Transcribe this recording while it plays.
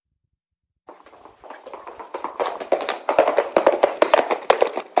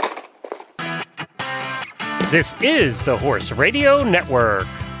This is the Horse Radio Network.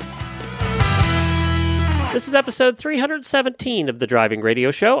 This is episode 317 of the Driving Radio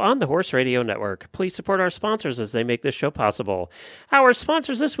Show on the Horse Radio Network. Please support our sponsors as they make this show possible. Our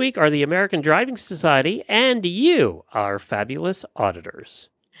sponsors this week are the American Driving Society and you, our fabulous auditors.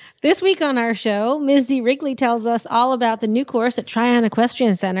 This week on our show, Ms. D. Wrigley tells us all about the new course at Tryon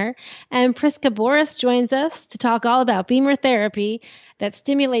Equestrian Center, and Priska Boris joins us to talk all about Beamer therapy that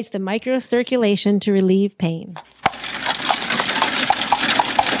stimulates the microcirculation to relieve pain.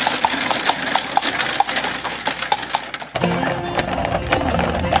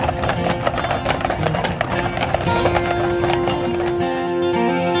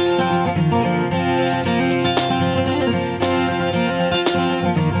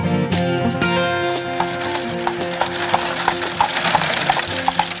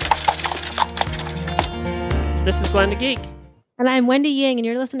 This is Glenn the Geek. And I'm Wendy Ying, and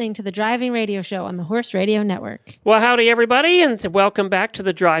you're listening to the Driving Radio Show on the Horse Radio Network. Well, howdy, everybody, and welcome back to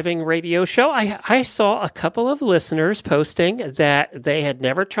the Driving Radio Show. I saw a couple of listeners posting that they had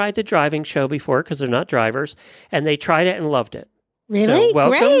never tried the driving show before because they're not drivers, and they tried it and loved it. Really? So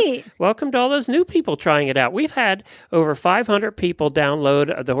Great. Welcome to all those new people trying it out. We've had over 500 people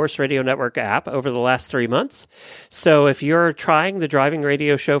download the Horse Radio Network app over the last 3 months. So if you're trying the Driving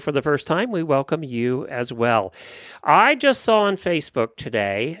Radio Show for the first time, we welcome you as well. I just saw on Facebook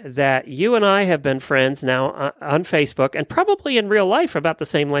today that you and I have been friends now on Facebook and probably in real life about the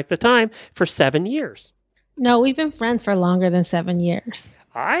same length of time for 7 years. No, we've been friends for longer than 7 years.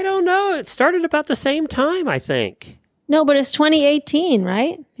 I don't know. It started about the same time, I think. No, but it's 2018,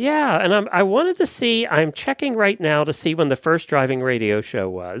 right? Yeah, and I wanted to see, I'm checking right now to see when the first driving radio show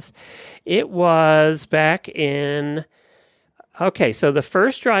was. It was back in, okay, so the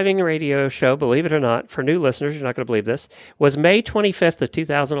first driving radio show, believe it or not, for new listeners, you're not going to believe this, was May 25th of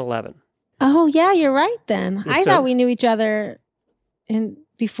 2011. Oh, yeah, you're right then. I thought we knew each other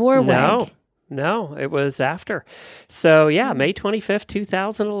before WEG. No, it was after. So, yeah, May 25th,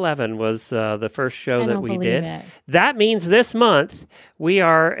 2011 was the first show that we did. It. That means this month we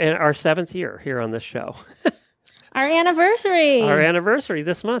are in our 7th year here on this show. Our anniversary. Our anniversary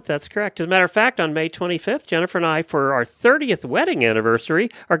this month, that's correct. As a matter of fact, on May 25th, Jennifer and I, for our 30th wedding anniversary,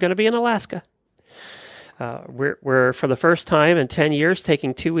 are going to be in Alaska. We're for the first time in 10 years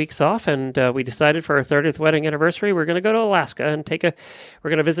taking 2 weeks off, and we decided for our 30th wedding anniversary we're going to go to Alaska and we're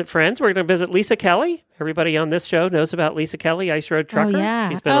going to visit friends. We're going to visit Lisa Kelly. Everybody on this show knows about Lisa Kelly, Ice Road Trucker. Oh, yeah.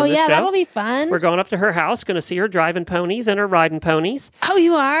 She's been on this show. That'll be fun. We're going up to her house, going to see her driving ponies and her riding ponies. Oh,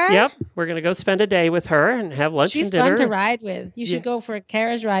 you are? Yep. We're going to go spend a day with her and have lunch and dinner. She's fun to ride with. You should go for a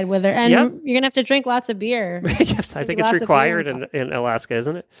carriage ride with her. And you're going to have to drink lots of beer. Yes, I think it's required in Alaska,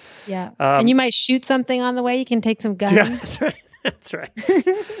 isn't it? Yeah. And you might shoot something on the way. You can take some guns. Yeah, that's right. That's right.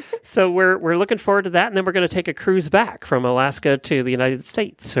 So we're looking forward to that, and then we're going to take a cruise back from Alaska to the United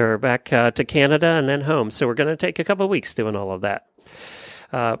States, or back to Canada, and then home. So we're going to take a couple of weeks doing all of that.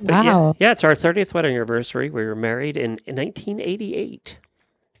 But wow. Yeah, it's our 30th wedding anniversary. We were married in 1988.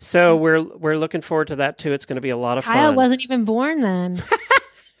 So we're looking forward to that too. It's going to be a lot of fun. Kyle wasn't even born then.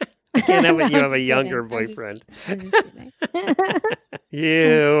 You have a younger boyfriend.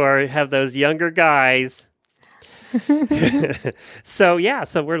 You have those younger guys. So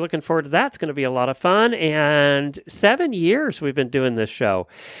we're looking forward to that. It's going to be a lot of fun. And 7 years we've been doing this show.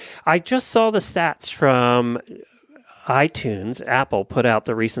 I just saw the stats from iTunes. Apple put out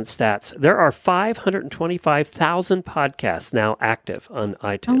the recent stats. There are 525,000 podcasts now active on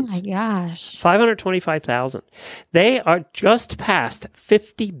iTunes. Oh my gosh. 525,000. They are just past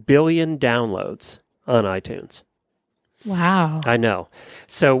 50 billion downloads on iTunes. Wow. I know.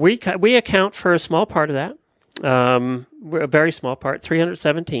 So we account for a small part of that. We're a very small part,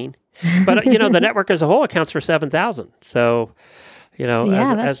 317. But, the network as a whole accounts for 7,000. So,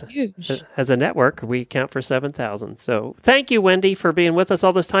 that's huge. As a network, we count for 7,000. So thank you, Wendy, for being with us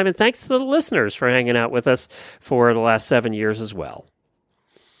all this time. And thanks to the listeners for hanging out with us for the last 7 years as well.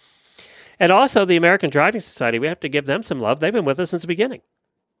 And also the American Driving Society, we have to give them some love. They've been with us since the beginning.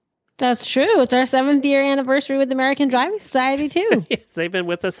 That's true. It's our 7th year anniversary with the American Driving Society, too. Yes, they've been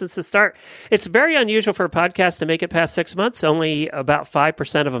with us since the start. It's very unusual for a podcast to make it past 6 months. Only about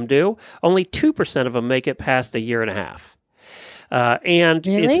 5% of them do. Only 2% of them make it past a year and a half. And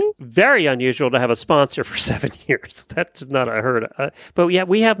really? It's very unusual to have a sponsor for 7 years. That's not unheard of. But yeah,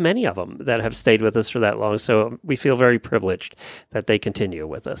 we have many of them that have stayed with us for that long. So we feel very privileged that they continue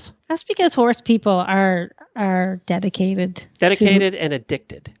with us. That's because horse people are dedicated. Dedicated and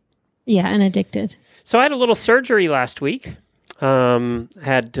addicted. Yeah, and addicted. So I had a little surgery last week.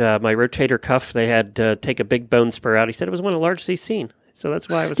 Had my rotator cuff. They had to take a big bone spur out. He said it was one of the largest he's seen. So that's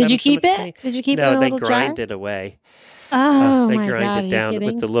why I was Did having you keep so much it? pain. Did you keep it No, in a they little grind jar? it away. Oh They my grind God, it are you down with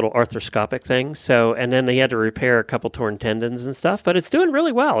kidding? the little arthroscopic thing. So, and then they had to repair a couple torn tendons and stuff. But it's doing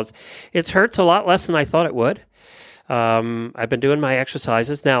really well. It hurts a lot less than I thought it would. I've been doing my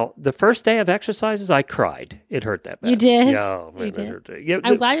exercises. Now, the first day of exercises, I cried. It hurt that bad. You did? Yeah, oh, You man, did? it hurt. Yeah,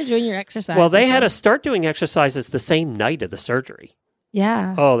 I'm glad you're doing your exercise. well, they had to start doing exercises the same night of the surgery.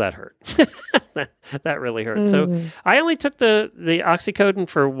 Yeah. Oh, that hurt. That really hurt. So I only took the oxycodone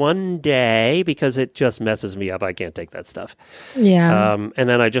for one day because it just messes me up. I can't take that stuff. Yeah. And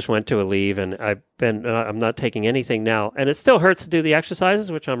then I just went to a leave, and I'm not taking anything now. And it still hurts to do the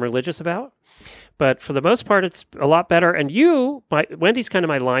exercises, which I'm religious about. But for the most part, it's a lot better. And Wendy's kind of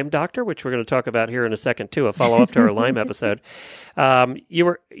my Lyme doctor, which we're going to talk about here in a second too, a follow-up to our Lyme episode.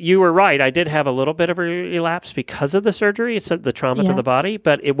 You were right. I did have a little bit of a relapse because of the surgery. It's the trauma to the body,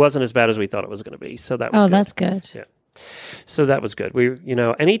 but it wasn't as bad as we thought it was going to be. So that was good. That's good. Yeah. So that was good.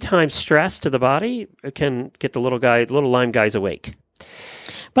 Anytime stress to the body can get the little Lyme guys awake.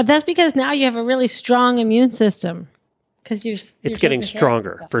 But that's because now you have a really strong immune system. Because it's getting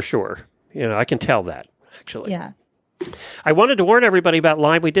stronger for sure. I can tell that, actually. Yeah. I wanted to warn everybody about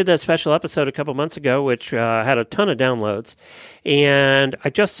Lyme. We did that special episode a couple months ago, which had a ton of downloads. And I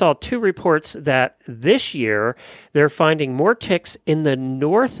just saw 2 reports that this year they're finding more ticks in the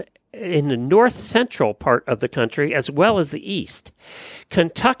north central part of the country as well as the east.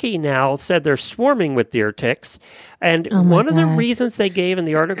 Kentucky now said they're swarming with deer ticks. And one of the reasons they gave in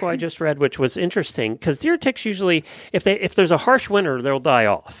the article I just read, which was interesting, because deer ticks usually, if there's a harsh winter, they'll die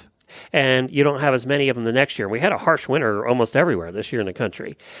off. And you don't have as many of them the next year. We had a harsh winter almost everywhere this year in the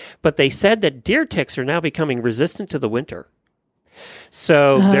country. But they said that deer ticks are now becoming resistant to the winter.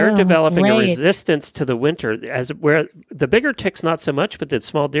 So they're developing a resistance to the winter, where the bigger ticks not so much, but the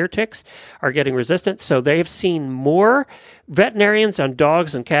small deer ticks are getting resistant. So they've seen more veterinarians on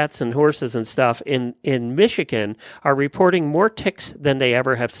dogs and cats and horses and stuff in Michigan are reporting more ticks than they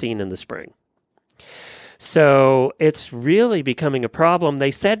ever have seen in the spring. So it's really becoming a problem.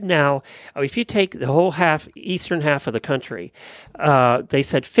 They said now, if you take the whole eastern half of the country, they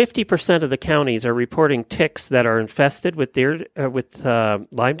said 50% of the counties are reporting ticks that are infested with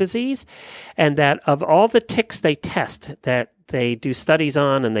Lyme disease, and that of all the ticks they test, that they do studies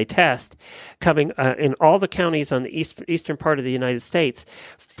on and they test, coming in all the counties on the eastern part of the United States,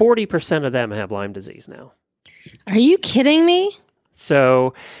 40% of them have Lyme disease now. Are you kidding me?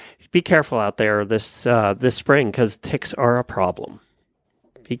 So be careful out there this spring, because ticks are a problem.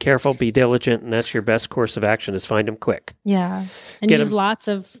 Be careful, be diligent, and that's your best course of action is find them quick. Yeah, and use lots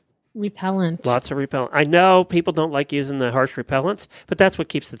of repellent. Lots of repellent. I know people don't like using the harsh repellents, but that's what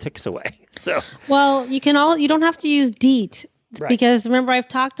keeps the ticks away. So, well, you don't have to use DEET, because remember I've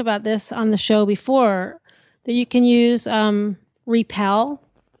talked about this on the show before, that you can use Repel,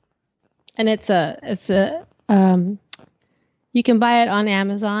 and it's a you can buy it on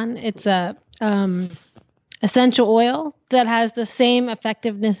Amazon. It's a essential oil that has the same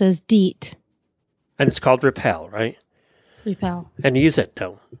effectiveness as DEET. And it's called Repel, right? Repel. And use it,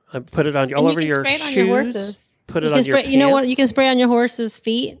 though. Put it on all over your shoes. On your horses. Put it on your pants. You know what? You can spray on your horse's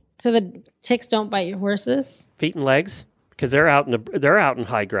feet so the ticks don't bite your horses. Feet and legs, because they're out in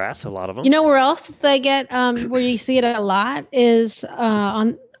high grass. A lot of them. You know where else they get where you see it a lot is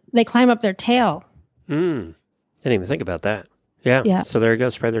they climb up their tail. Didn't even think about that. Yeah. So there you go.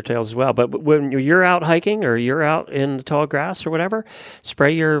 Spray their tails as well. But when you're out hiking or you're out in the tall grass or whatever,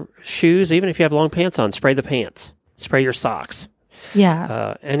 spray your shoes. Even if you have long pants on, spray the pants. Spray your socks.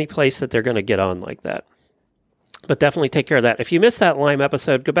 Yeah. Any place that they're going to get on like that. But definitely take care of that. If you missed that Lyme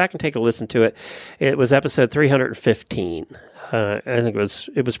episode, go back and take a listen to it. It was episode 315. I think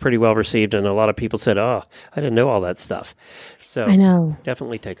it was pretty well received, and a lot of people said, "Oh, I didn't know all that stuff." So I know.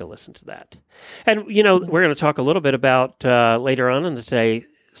 Definitely take a listen to that. And we're going to talk a little bit about later on in the day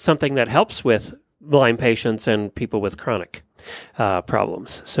something that helps with Lyme patients and people with chronic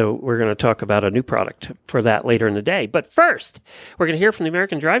problems. So we're going to talk about a new product for that later in the day. But first, we're going to hear from the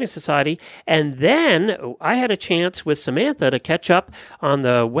American Driving Society. And then I had a chance with Samantha to catch up on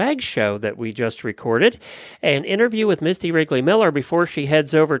the WAG show that we just recorded, an interview with Misty Wrigley Miller before she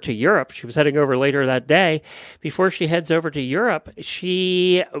heads over to Europe. She was heading over later that day. Before she heads over to Europe,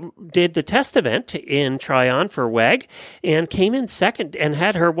 she did the test event in Tryon for WAG and came in second and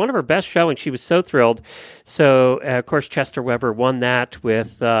had one of her best showings. She was so thrilled. So, of course, Chester Weber won that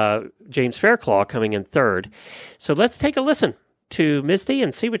with James Fairclough coming in third. So let's take a listen to Misty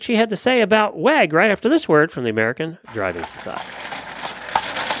and see what she had to say about WAG right after this word from the American Driving Society.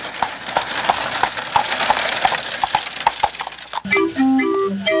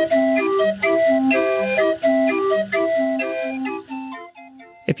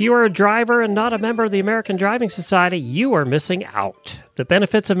 If you are a driver and not a member of the American Driving Society, you are missing out. The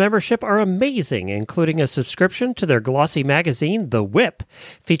benefits of membership are amazing, including a subscription to their glossy magazine, The Whip,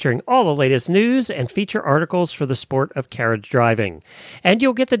 featuring all the latest news and feature articles for the sport of carriage driving. And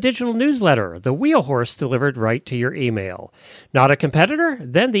you'll get the digital newsletter, The Wheel Horse, delivered right to your email. Not a competitor?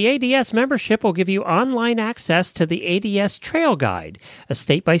 Then the ADS membership will give you online access to the ADS Trail Guide, a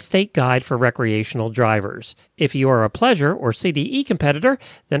state-by-state guide for recreational drivers. If you are a Pleasure or CDE competitor,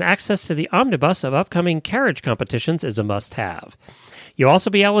 then access to the omnibus of upcoming carriage competitions is a must-have. You'll also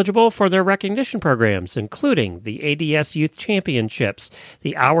be eligible for their recognition programs, including the ADS Youth Championships,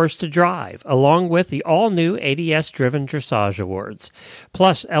 the Hours to Drive, along with the all-new ADS Driven Dressage Awards,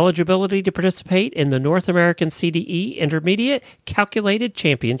 plus eligibility to participate in the North American CDE Intermediate Calculated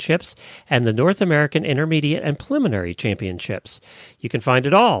Championships and the North American Intermediate and Preliminary Championships. You can find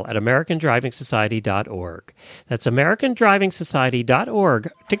it all at AmericanDrivingSociety.org. That's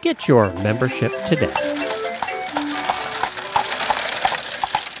AmericanDrivingSociety.org to get your membership today.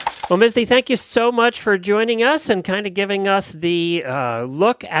 Well, Misty, thank you so much for joining us and kind of giving us the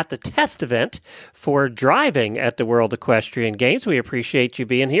look at the test event for driving at the World Equestrian Games. We appreciate you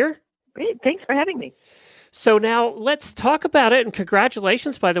being here. Great. Thanks for having me. So now let's talk about it. And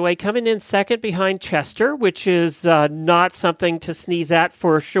congratulations, by the way, coming in second behind Chester, which is not something to sneeze at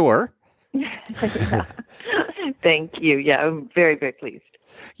for sure. Yeah. Thank you. Yeah, I'm very, very pleased.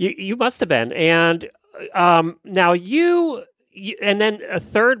 You must have been. And now and then a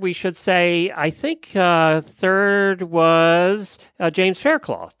third, we should say, I think third was James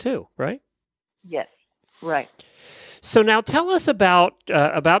Fairclough, too, right? Yes, right. So now tell us about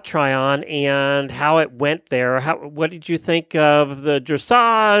Tryon and how it went there. What did you think of the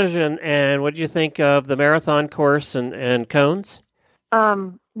dressage and what did you think of the marathon course and cones?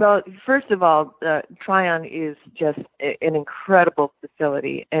 Well, first of all, Tryon is just an incredible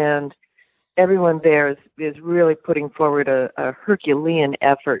facility, and everyone there is really putting forward a Herculean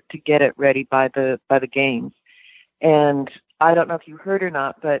effort to get it ready by the games. And I don't know if you heard or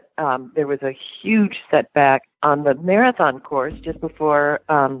not, but there was a huge setback on the marathon course just before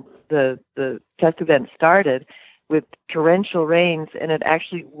the test event started with torrential rains, and it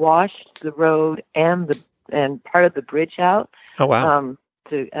actually washed the road and part of the bridge out. Oh wow!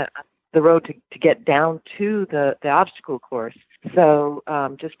 To the road to get down to the obstacle course. So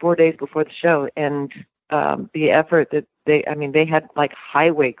just 4 days before the show, and the effort that they had like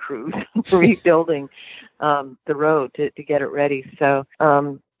highway crews rebuilding the road to get it ready. So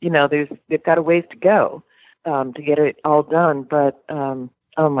they've got a ways to go to get it all done. But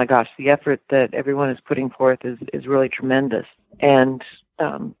oh my gosh, the effort that everyone is putting forth is really tremendous. And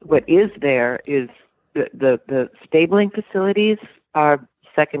what is there is the stabling facilities are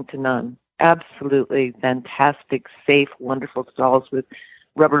second to none. Absolutely fantastic, safe, wonderful stalls with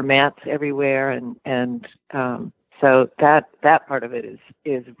rubber mats everywhere, and so that part of it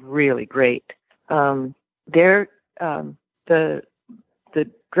is really great. The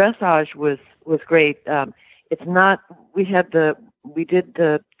dressage was great. It's not. We did the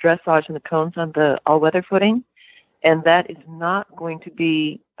dressage and the cones on the all-weather footing, and that is not going to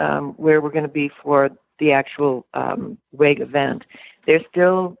be where we're going to be for the actual WEG event. They're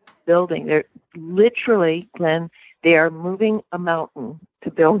still building. They're literally, Glenn, they are moving a mountain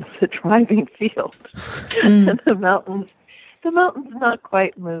to build the driving field. And the mountain's not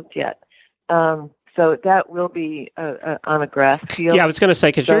quite moved yet. So that will be on a grass field. Yeah, I was going to say,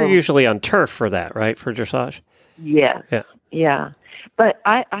 because you're usually on turf for that, right, for dressage? Yeah. But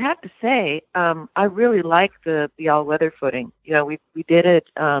I have to say, I really like the all-weather footing. You know, we did it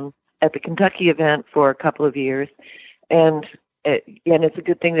at the Kentucky event for a couple of years, and it's a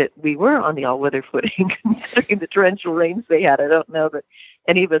good thing that we were on the all-weather footing, considering the torrential rains they had. I don't know that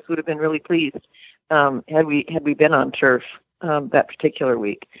any of us would have been really pleased had we been on turf that particular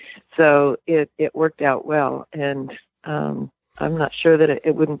week. So it worked out well, and I'm not sure that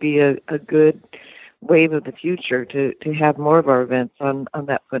it wouldn't be a good wave of the future to have more of our events on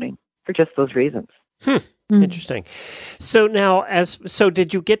that footing for just those reasons. Interesting. So now,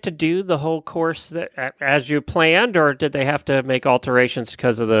 did you get to do the whole course as you planned, or did they have to make alterations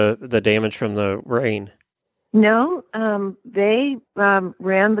because of the damage from the rain? No, they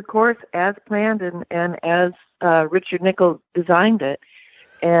ran the course as planned and as Richard Nickel designed it,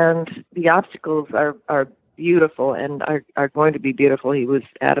 and the obstacles are beautiful and are going to be beautiful. He was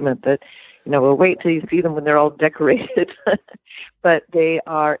adamant that, we'll wait till you see them when they're all decorated, but they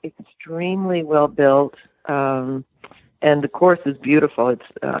are extremely well built. And the course is beautiful. It's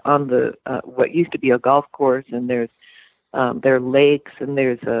on the what used to be a golf course, and there are lakes, and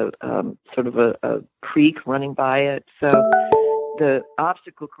there's a sort of a creek running by it. So the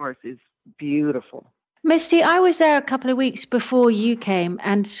obstacle course is beautiful. Misty, I was there a couple of weeks before you came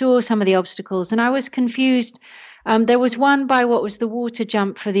and saw some of the obstacles, and I was confused. There was one by what was the water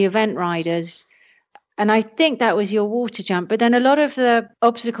jump for the event riders, and I think that was your water jump. But then a lot of the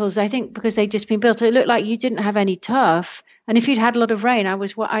obstacles, I think because they'd just been built, it looked like you didn't have any turf. And if you'd had a lot of rain,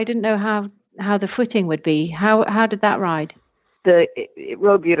 I didn't know how the footing would be. How did that ride? It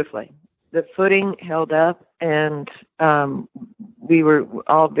rode beautifully. The footing held up, and we were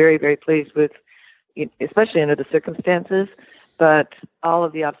all very, very pleased with, especially under the circumstances, but all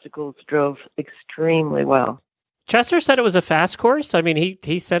of the obstacles drove extremely well. Chester said it was a fast course. I mean,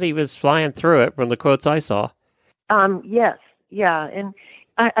 he said he was flying through it from the quotes I saw. Yes, yeah, and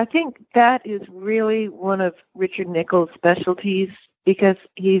I think that is really one of Richard Nichols' specialties, because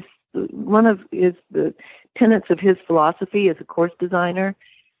he's one of the tenets of his philosophy as a course designer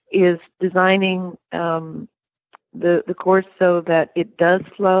is designing the course so that it does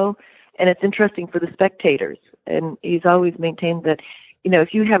flow, and it's interesting for the spectators. And he's always maintained that,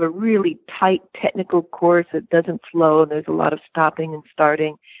 if you have a really tight technical course that doesn't flow and there's a lot of stopping and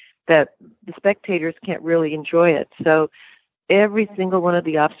starting, that the spectators can't really enjoy it. So every single one of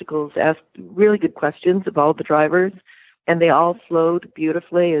the obstacles asked really good questions of all the drivers, and they all flowed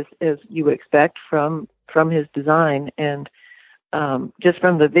beautifully as you would expect from his design. And just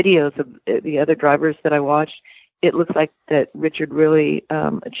from the videos of the other drivers that I watched, it looks like that Richard really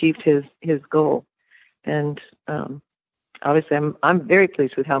achieved his goal. And obviously, I'm very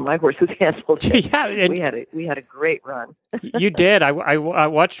pleased with how my horses handled it. Yeah, we had a great run. You did. I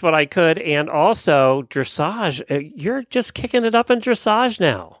watched what I could, and also dressage. You're just kicking it up in dressage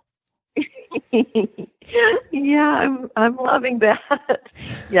now. Yeah, I'm loving that.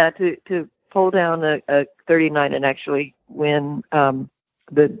 Yeah, to pull down a 39 and actually win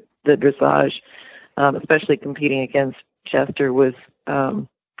the dressage, especially competing against Chester, was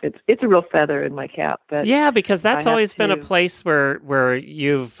it's a real feather in my cap. But yeah, because that's always been a place where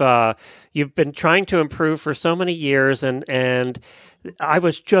you've been trying to improve for so many years, and I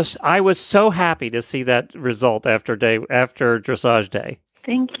was so happy to see that result after dressage day.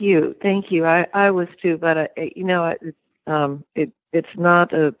 Thank you. I was too, but it's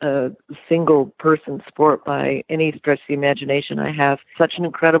not a single person sport by any stretch of the imagination. I have such an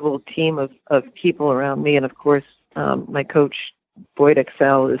incredible team of people around me, and of course, my coach Boyd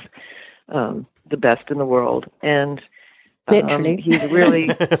Excel is the best in the world, and literally, he's really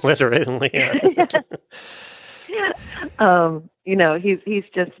literally. Yeah. He's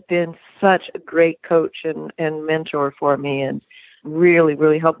just been such a great coach and mentor for me, and really,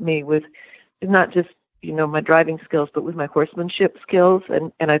 really helped me with not just my driving skills, but with my horsemanship skills,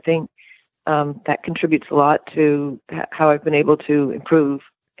 and I think that contributes a lot to how I've been able to improve,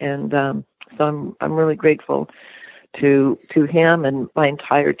 and so I'm really grateful to him and my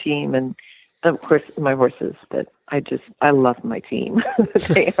entire team, and of course my horses. But I love my team.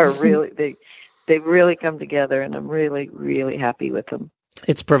 They are really they've really come together, and I'm really, really happy with them.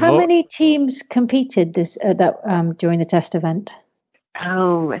 How many teams competed during the test event?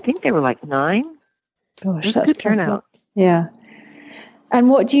 Oh, I think there were like 9. Gosh, that's a good turnout. Yeah. And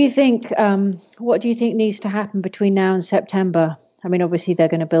what do you think needs to happen between now and September? I mean, obviously they're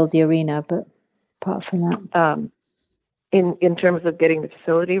going to build the arena, but apart from that, in terms of getting the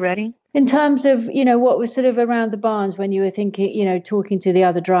facility ready, in terms of what was sort of around the barns when you were thinking, talking to the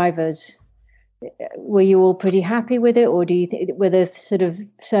other drivers, were you all pretty happy with it, or were there sort of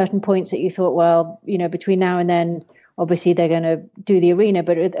certain points that you thought, well, between now and then, obviously they're going to do the arena,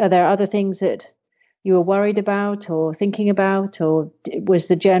 but are there other things that you were worried about or thinking about, or was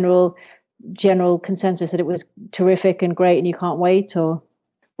the general consensus that it was terrific and great and you can't wait? Or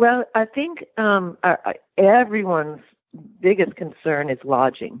well, I think everyone's biggest concern is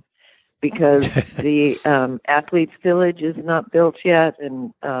lodging, because the athletes' village is not built yet,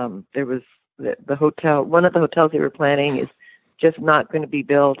 and there was the hotel. One of the hotels they were planning is just not going to be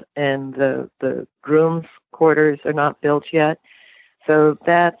built, and the grooms' quarters are not built yet. So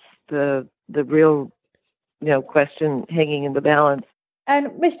that's the real question hanging in the balance.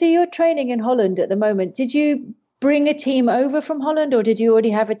 And Misty, you're training in Holland at the moment. Did you bring a team over from Holland, or did you already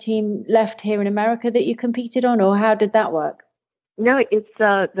have a team left here in America that you competed on, or how did that work? No, it's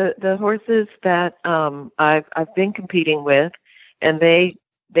the horses that I've been competing with, and they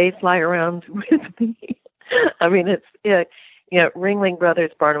fly around with me. I mean, it's Ringling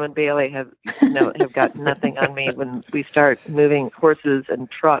Brothers, Barnum and Bailey have got nothing on me when we start moving horses and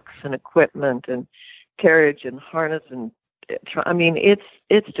trucks and equipment and carriage and harness, and I mean,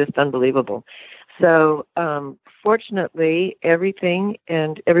 it's just unbelievable. So fortunately, everything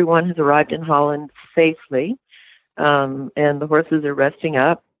and everyone has arrived in Holland safely. and the horses are resting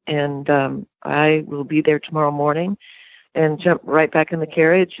up. And I will be there tomorrow morning and jump right back in the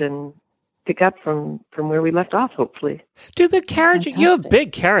carriage and pick up from where we left off, hopefully. Do the carriages, you have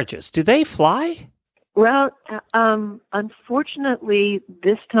big carriages, do they fly? Well, unfortunately,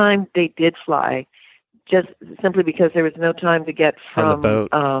 this time they did fly, just simply because there was no time to get from on the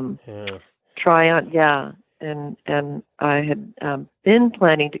boat. Tryon, and I had been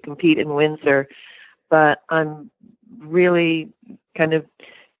planning to compete in Windsor, but I'm really kind of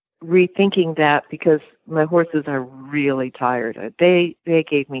rethinking that because my horses are really tired. They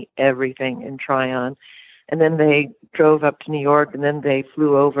gave me everything in Tryon, and then they drove up to New York, and then they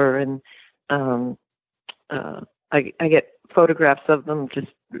flew over, and I get photographs of them just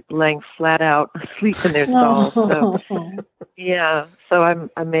laying flat out asleep in their stalls. So, so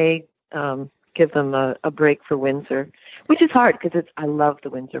I may give them a break for Windsor, which is hard because I love the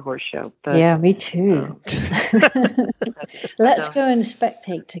Windsor Horse Show. But, yeah, me too. Let's go and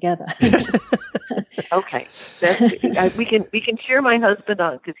spectate together. Okay, we can cheer my husband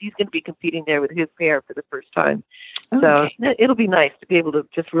on because he's going to be competing there with his pair for the first time. Okay. So it'll be nice to be able to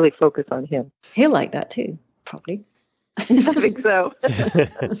just really focus on him. He'll like that too, probably. I think so.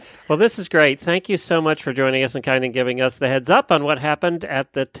 Well, this is great. Thank you so much for joining us and kind of giving us the heads up on what happened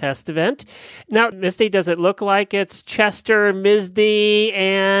at the test event. Now, Misty, does it look like it's Chester, Misty,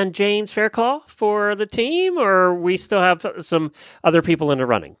 and James Fairclough for the team, or we still have some other people in the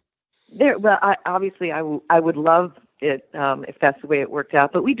running? Well, I would love it if that's the way it worked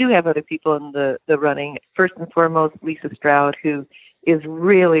out, but we do have other people in the running. First and foremost, Lisa Stroud, who is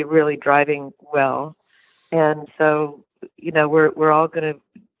really, really driving well. And so, we're all going to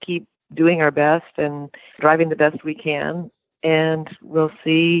keep doing our best and driving the best we can. And we'll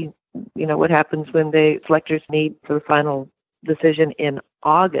see, what happens when the selectors meet for the final decision in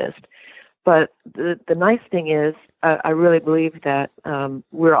August. But the nice thing is, I really believe that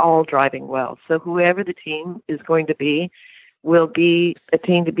we're all driving well. So whoever the team is going to be will be a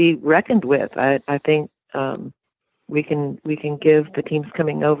team to be reckoned with. I think we can give the teams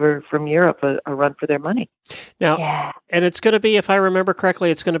coming over from Europe a run for their money. Now, and it's going to be, if I remember correctly,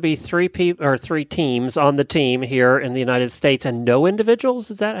 it's going to be three teams on the team here in the United States, and no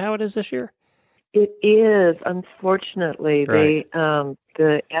individuals. Is that how it is this year? It is, unfortunately. Right.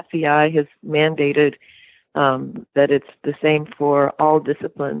 The FEI has mandated that it's the same for all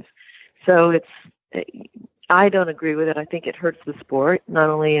disciplines. So I don't agree with it. I think it hurts the sport, not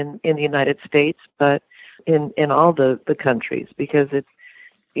only in the United States, but in all the countries, because it's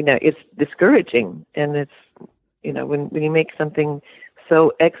discouraging, and it's when you make something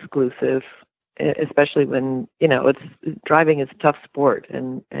so exclusive, especially when driving is a tough sport,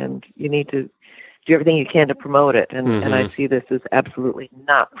 and you need to do everything you can to promote it, and I see this as absolutely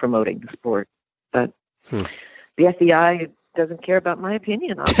not promoting the sport. But the FEI doesn't care about my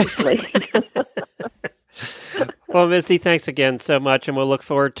opinion, obviously. Well, Misty, thanks again so much, and we'll look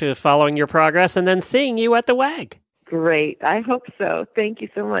forward to following your progress and then seeing you at the WAG. Great. I hope so. Thank you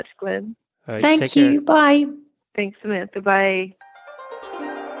so much, Glenn. Right, Thank you. Care. Bye. Thanks, Samantha. Bye.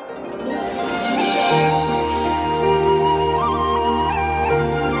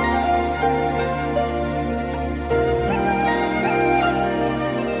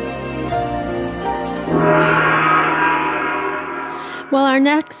 Well, our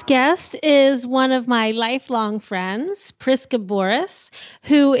next guest is one of my lifelong friends, Priska Boris,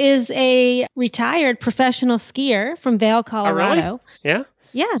 who is a retired professional skier from Vail, Colorado. Oh, really?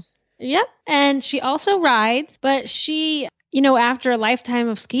 Yeah. Yep. And she also rides, but she, after a lifetime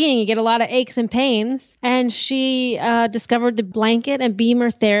of skiing, you get a lot of aches and pains. And she discovered the blanket and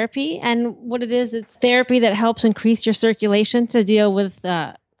Beamer therapy. And what it is, it's therapy that helps increase your circulation to deal with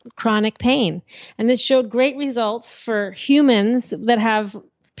chronic pain. And it showed great results for humans that have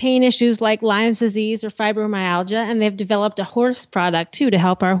pain issues like Lyme's disease or fibromyalgia. And they've developed a horse product too to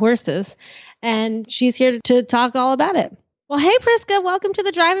help our horses. And she's here to talk all about it. Well, hey, Priska, welcome to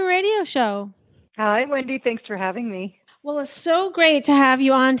the Driving Radio Show. Hi, Wendy. Thanks for having me. Well, it's so great to have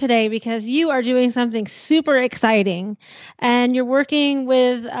you on today because you are doing something super exciting. And you're working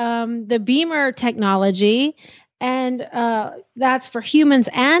with the Beamer technology. And that's for humans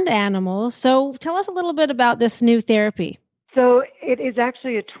and animals. So tell us a little bit about this new therapy. So it is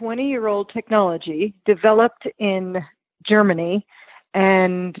actually a 20-year-old technology developed in Germany.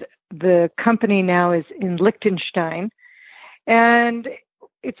 And the company now is in Liechtenstein. And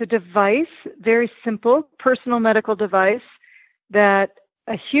it's a device, very simple, personal medical device that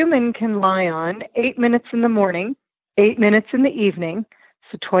a human can lie on 8 minutes in the morning, 8 minutes in the evening,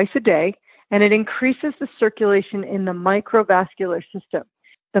 so twice a day. And it increases the circulation in the microvascular system.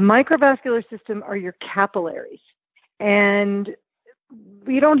 The microvascular system are your capillaries. And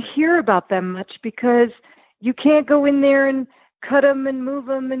we don't hear about them much because you can't go in there and cut them and move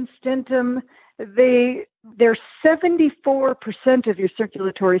them and stent them. They're 74% of your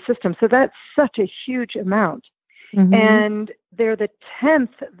circulatory system. So that's such a huge amount. Mhm. And they're the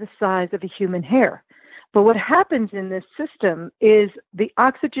 10th the size of a human hair. But what happens in this system is the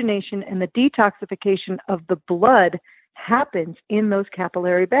oxygenation and the detoxification of the blood happens in those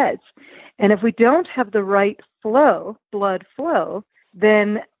capillary beds. And if we don't have the right blood flow,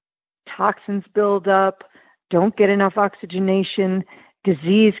 then toxins build up, don't get enough oxygenation,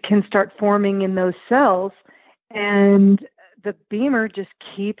 disease can start forming in those cells, and the BEMER just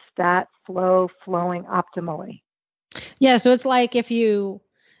keeps that flow flowing optimally. Yeah, so it's like if you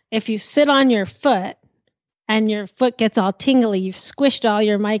sit on your foot and your foot gets all tingly, you've squished all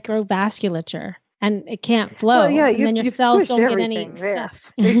your microvasculature and it can't flow. Well, yeah, and then your you've cells squished don't get any everything there.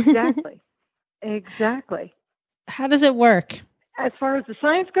 stuff. Exactly. Exactly. How does it work? As far as the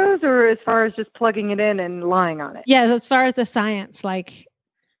science goes, or as far as just plugging it in and lying on it? Yeah, so as far as the science, like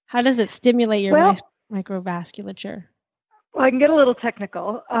how does it stimulate your Well, microvasculature? Well, I can get a little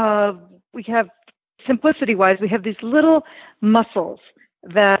technical. We have, simplicity-wise, we have these little muscles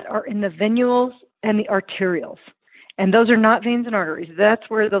that are in the venules and the arterioles. And those are not veins and arteries. That's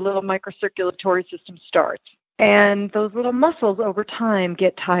where the little microcirculatory system starts. And those little muscles over time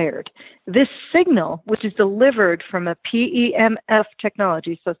get tired. This signal, which is delivered from a PEMF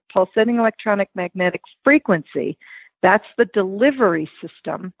technology, so pulsating electronic magnetic frequency, that's the delivery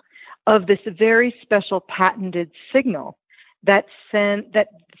system of this very special patented signal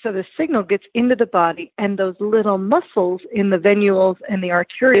so the signal gets into the body, and those little muscles in the venules and the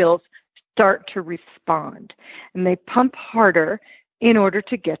arterioles start to respond. And they pump harder in order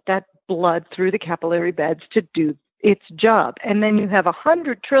to get that blood through the capillary beds to do its job. And then you have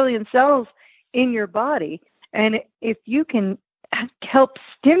 100 trillion cells in your body. And if you can help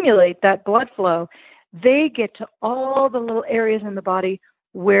stimulate that blood flow, they get to all the little areas in the body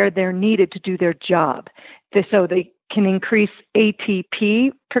where they're needed to do their job. So they can increase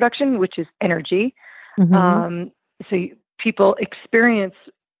ATP production, which is energy. Mm-hmm. People experience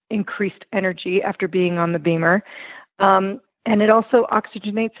increased energy after being on the BEMER. And it also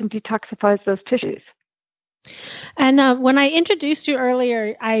oxygenates and detoxifies those tissues. And when I introduced you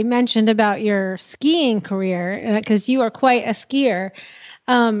earlier, I mentioned about your skiing career because you are quite a skier.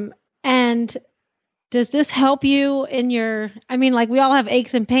 And does this help you in we all have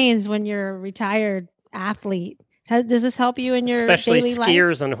aches and pains when you're a retired athlete. Does this help you in your especially daily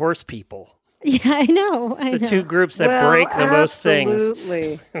skiers life? and horse people? Yeah, I know. The two groups that break the most things.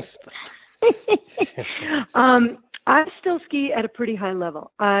 Absolutely. I still ski at a pretty high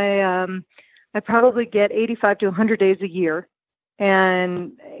level. I probably get 85 to 100 days a year,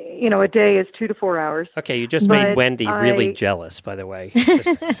 and a day is 2 to 4 hours. Okay, you just made Wendy really jealous, by the way.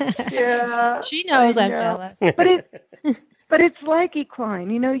 Yeah, she knows I'm jealous. But it's like equine.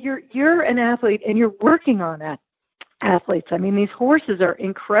 You're an athlete, and you're working on athletes. I mean, these horses are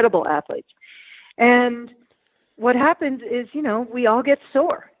incredible athletes, and what happens is, we all get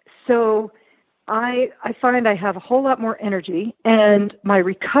sore. So I find I have a whole lot more energy, and my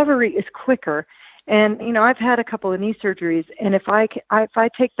recovery is quicker. And, I've had a couple of knee surgeries, and if I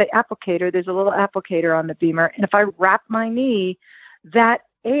take the applicator, there's a little applicator on the BEMER, and if I wrap my knee, that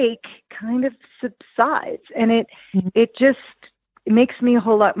ache kind of subsides, and it just makes me a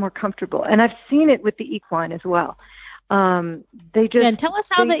whole lot more comfortable. And I've seen it with the equine as well. And tell us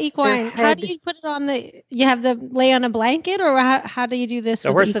how the equine, how do you put it on you have them lay on a blanket, or how do you do this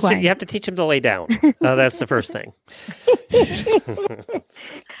with the equine? You have to teach them to lay down. That's the first thing.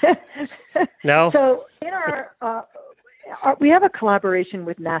 No? So in we have a collaboration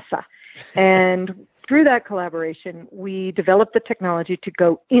with NASA, and through that collaboration, we developed the technology to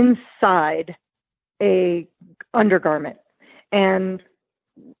go inside a undergarment. And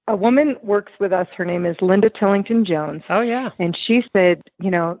a woman works with us. Her name is Linda Tillington Jones. Oh, yeah. And she said,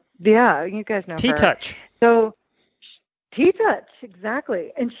 yeah, you guys know her. T-Touch. So T-Touch,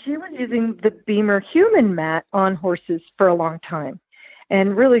 exactly. And she was using the BEMER human mat on horses for a long time,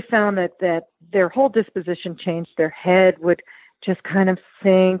 and really found that their whole disposition changed. Their head would just kind of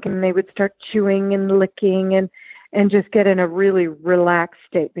sink, and they would start chewing and licking and just get in a really relaxed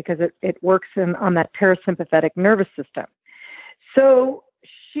state because it works on that parasympathetic nervous system. So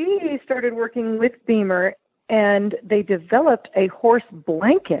she started working with BEMER, and they developed a horse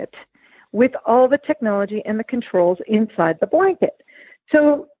blanket with all the technology and the controls inside the blanket.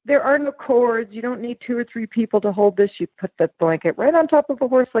 So there are no cords. You don't need 2 or 3 people to hold this. You put the blanket right on top of a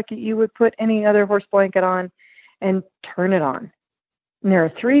horse like you would put any other horse blanket on, and turn it on. And there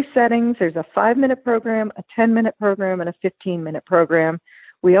are 3 settings. There's a 5-minute program, a 10-minute program, and a 15-minute program.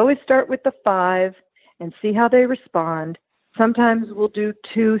 We always start with the 5 and see how they respond. Sometimes we'll do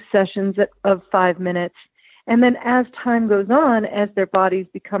 2 sessions of 5 minutes. And then as time goes on, as their bodies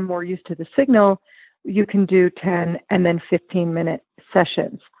become more used to the signal, you can do 10 and then 15-minute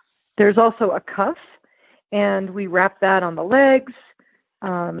sessions. There's also a cuff, and we wrap that on the legs,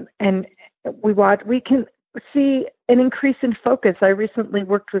 and we can see an increase in focus. I recently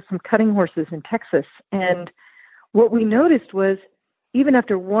worked with some cutting horses in Texas, and what we noticed was even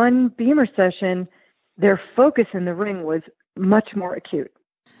after 1 Beamer session, their focus in the ring was much more acute.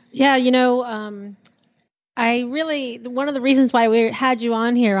 Yeah, one of the reasons why we had you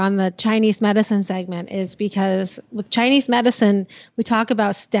on here on the Chinese medicine segment is because with Chinese medicine, we talk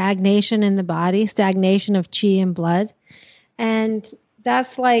about stagnation in the body, stagnation of qi and blood. And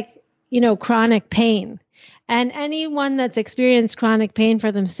that's like, chronic pain. And anyone that's experienced chronic pain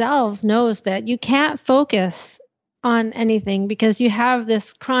for themselves knows that you can't focus on anything because you have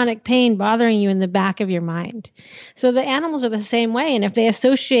this chronic pain bothering you in the back of your mind. So the animals are the same way. And if they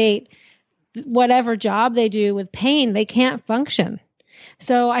associate whatever job they do with pain, they can't function.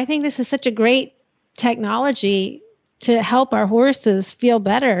 So I think this is such a great technology to help our horses feel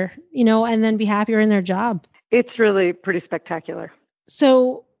better, and then be happier in their job. It's really pretty spectacular.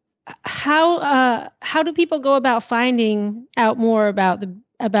 So how do people go about finding out more about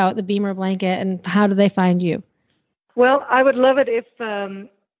the Beamer blanket, and how do they find you? Well, I would love it if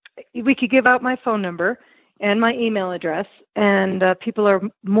we could give out my phone number and my email address, and people are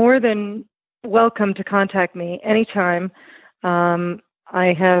more than welcome to contact me anytime.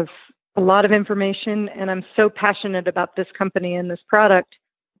 I have a lot of information, and I'm so passionate about this company and this product.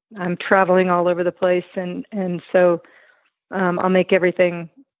 I'm traveling all over the place, and so I'll make everything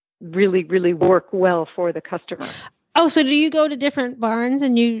really, really work well for the customer. Oh, so do you go to different barns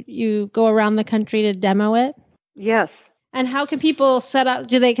and you go around the country to demo it? Yes. And how can people set up?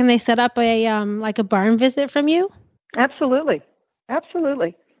 Can they set up a like a barn visit from you? Absolutely.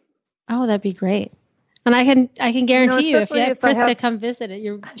 Oh, that'd be great. And I can guarantee you, if you have Priska come visit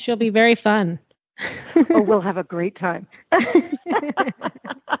it, she'll be very fun. Oh, we'll have a great time.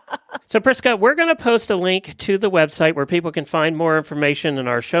 So, Priska, we're going to post a link to the website where people can find more information in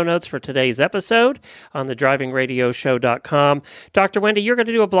our show notes for today's episode on the drivingradioshow.com. Dr. Wendy, you're going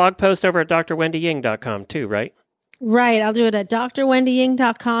to do a blog post over at drwendyying.com too, right? Right. I'll do it at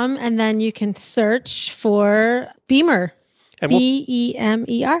drwendyying.com, and then you can search for Beamer.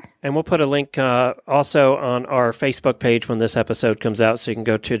 Bemer. And we'll put a link also on our Facebook page when this episode comes out, so you can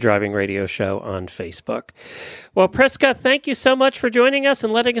go to Driving Radio Show on Facebook. Well, Priska, thank you so much for joining us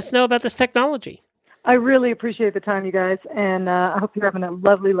and letting us know about this technology. I really appreciate the time, you guys, and I hope you're having a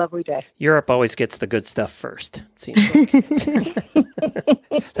lovely, lovely day. Europe always gets the good stuff first, it seems like.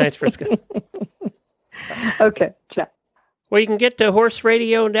 Thanks, Priska. Okay, ciao. Well, you can get the Horse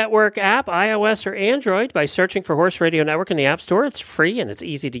Radio Network app, iOS or Android, by searching for Horse Radio Network in the App Store. It's free and it's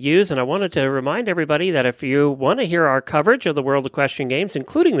easy to use. And I wanted to remind everybody that if you want to hear our coverage of the World of Equestrian Games,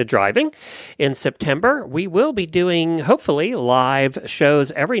 including the driving, in September, we will be doing, hopefully, live shows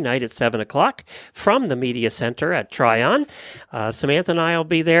every night at 7 o'clock from the Media Center at Tryon. Samantha and I will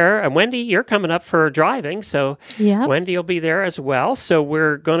be there. And Wendy, you're coming up for driving, so yep. Wendy will be there as well. So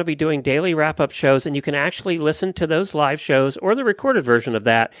we're going to be doing daily wrap-up shows, and you can actually listen to those live shows or the recorded version of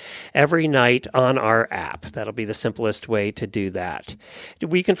that every night on our app. That'll be the simplest way to do that.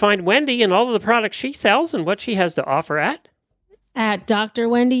 We can find Wendy and all of the products she sells and what she has to offer at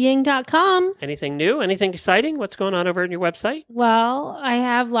drwendyying.com. Anything new? Anything exciting? What's going on over on your website? Well, I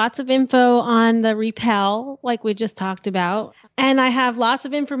have lots of info on the Repel, like we just talked about. And I have lots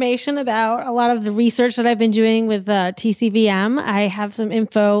of information about a lot of the research that I've been doing with TCVM. I have some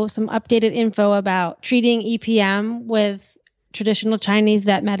updated info about treating EPM with traditional Chinese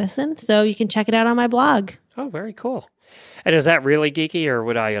vet medicine. So you can check it out on my blog. Oh, very cool. And is that really geeky, or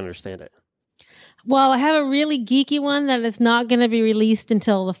would I understand it? Well, I have a really geeky one that is not going to be released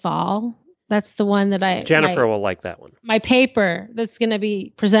until the fall. That's the one that Jennifer will like that one. My paper that's going to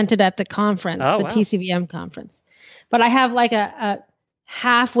be presented at the conference, TCVM conference. But I have like a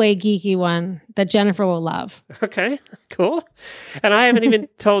halfway geeky one that Jennifer will love. Okay, cool. And I haven't even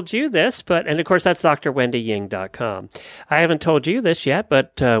told you this, and of course that's drwendyying.com. I haven't told you this yet,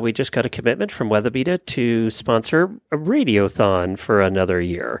 but we just got a commitment from WeatherBeeta to sponsor a radiothon for another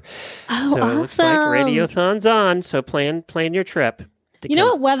year. Oh, so awesome. It looks like radiothon's on, so plan your trip. You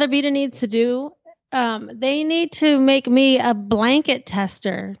know what WeatherBeeta needs to do? They need to make me a blanket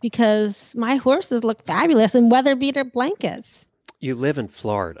tester because my horses look fabulous in WeatherBeeta blankets. You live in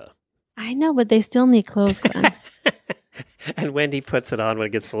Florida. I know, but they still need clothes, Glenn. And Wendy puts it on when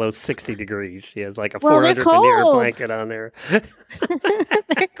it gets below 60 degrees. She has like a Well, they're 400 denier cold. blanket on there.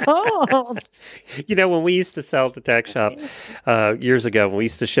 They're cold. You know, when we used to sell at the tack shop years ago, when we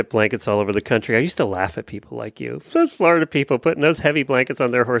used to ship blankets all over the country, I used to laugh at people like you. Those Florida people putting those heavy blankets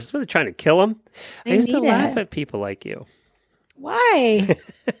on their horses, were they trying to kill them? I They used to need laugh it. at people like you. Why?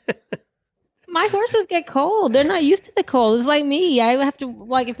 My horses get cold. They're not used to the cold. It's like me. I have to,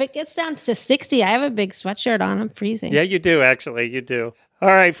 like, if it gets down to 60, I have a big sweatshirt on. I'm freezing. Yeah, you do, actually. You do. All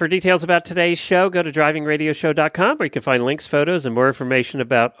right. For details about today's show, go to drivingradioshow.com where you can find links, photos, and more information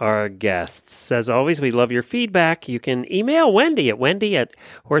about our guests. As always, we love your feedback. You can email Wendy at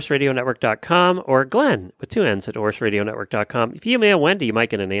wendy@horseradionetwork.com or Glenn with 2 N's at horseradionetwork.com. If you email Wendy, you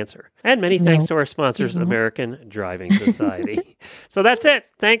might get an answer. And many thanks to our sponsors, American Driving Society. So that's it.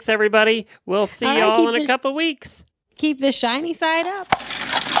 Thanks, everybody. We'll see All you right, all keep in a the- couple weeks. Keep the shiny side up.